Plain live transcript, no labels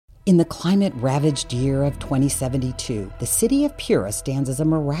In the climate-ravaged year of 2072, the city of Pura stands as a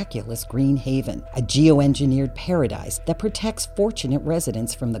miraculous green haven, a geoengineered paradise that protects fortunate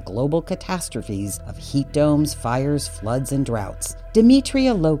residents from the global catastrophes of heat domes, fires, floods, and droughts.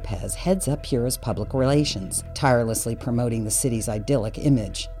 Demetria Lopez heads up Pura's public relations, tirelessly promoting the city's idyllic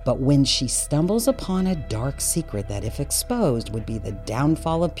image. But when she stumbles upon a dark secret that, if exposed, would be the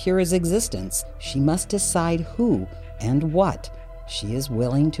downfall of Pura's existence, she must decide who and what she is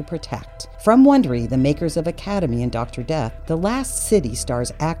willing to protect. From Wondery, the makers of Academy and Dr. Death, The Last City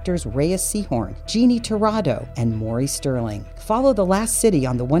stars actors Reyes Sehorn, Jeannie Tirado, and Maury Sterling. Follow The Last City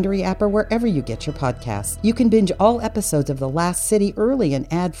on the Wondery app or wherever you get your podcasts. You can binge all episodes of The Last City early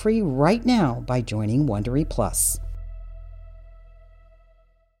and ad-free right now by joining Wondery Plus.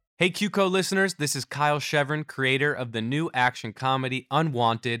 Hey QCODE listeners, this is Kyle Chevron, creator of the new action comedy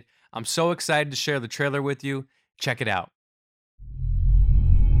Unwanted. I'm so excited to share the trailer with you. Check it out.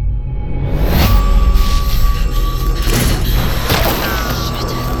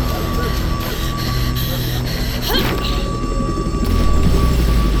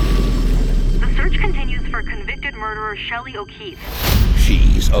 The search continues for convicted murderer Shelly O'Keith.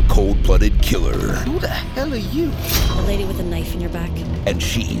 She's a cold-blooded killer. Who the hell are you? The lady with a knife in your back. And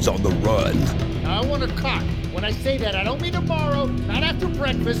she's on the run. I want a car. When I say that, I don't mean tomorrow, not after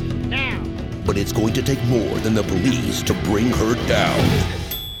breakfast, now. But it's going to take more than the police to bring her down.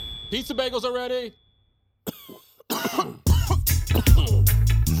 Pizza bagels already?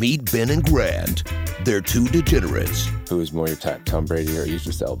 Meet Ben and Grant. They're two degenerates. Who is more your type, Tom Brady or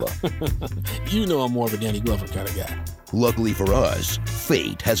Idris Elba? You know I'm more of a Danny Glover kind of guy. Luckily for us,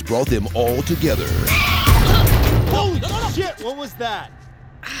 fate has brought them all together. Holy shit, what was that?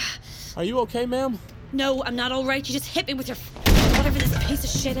 Are you okay, ma'am? No, I'm not all right. You just hit me with your... whatever this piece of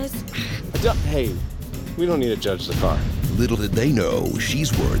shit is. Hey, we don't need to judge the car. Little did they know,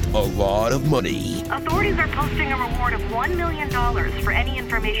 she's worth a lot of money. Authorities are posting a reward of $1 million for any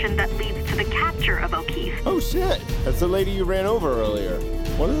information that leads to the capture of O'Keith. Oh shit, that's the lady you ran over earlier.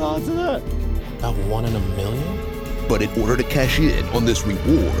 What are the odds of that? About 1 in a million? But in order to cash in on this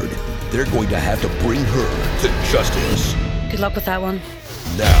reward, they're going to have to bring her to justice. Good luck with that one.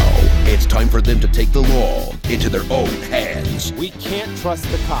 Now, it's time for them to take the law into their own hands. We can't trust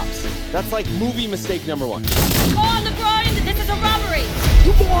the cops. That's like movie mistake number 1. On the grind! This is a robbery!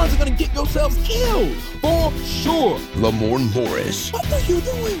 You boys are gonna get yourselves killed! For sure! Lamorne Morris. What are you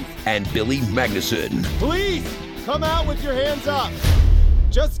doing? And Billy Magnussen. Please, come out with your hands up!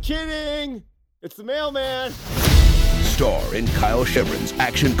 Just kidding! It's the mailman! Star in Kyle Chevron's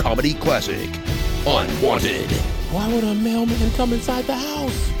action comedy classic, Unwanted. Why would a mailman come inside the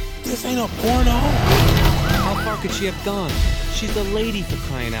house? This ain't a porno. How far could she have gone? She's a lady, for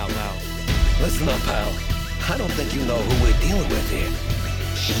crying out loud. Listen up, pal. I don't think you know who we're dealing with here.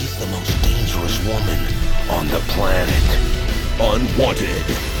 She's the most dangerous woman on the planet. Unwanted.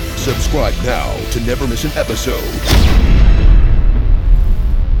 Subscribe now to never miss an episode.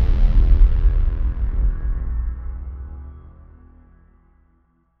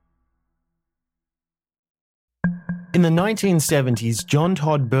 In the 1970s, John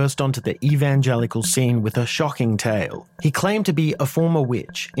Todd burst onto the evangelical scene with a shocking tale. He claimed to be a former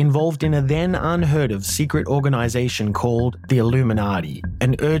witch, involved in a then unheard-of secret organization called the Illuminati,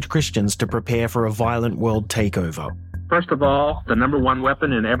 and urged Christians to prepare for a violent world takeover. First of all, the number one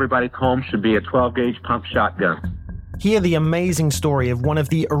weapon in everybody's home should be a 12-gauge pump shotgun. Hear the amazing story of one of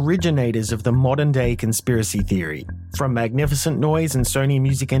the originators of the modern-day conspiracy theory. From Magnificent Noise and Sony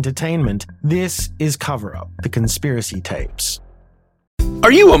Music Entertainment, this is Cover Up, the Conspiracy Tapes.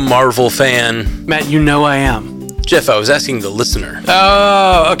 Are you a Marvel fan? Matt, you know I am. Jeff, I was asking the listener.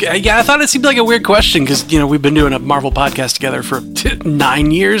 Oh, okay. Yeah, I thought it seemed like a weird question because, we've been doing a Marvel podcast together for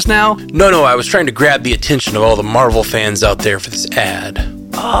 9 years now. No, I was trying to grab the attention of all the Marvel fans out there for this ad.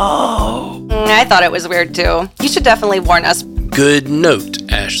 Oh. I thought it was weird too. You should definitely warn us. Good note,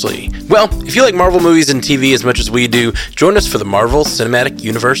 Ashley. Well, if you like Marvel movies and TV as much as we do, join us for the Marvel Cinematic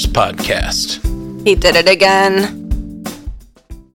Universe podcast. He did it again.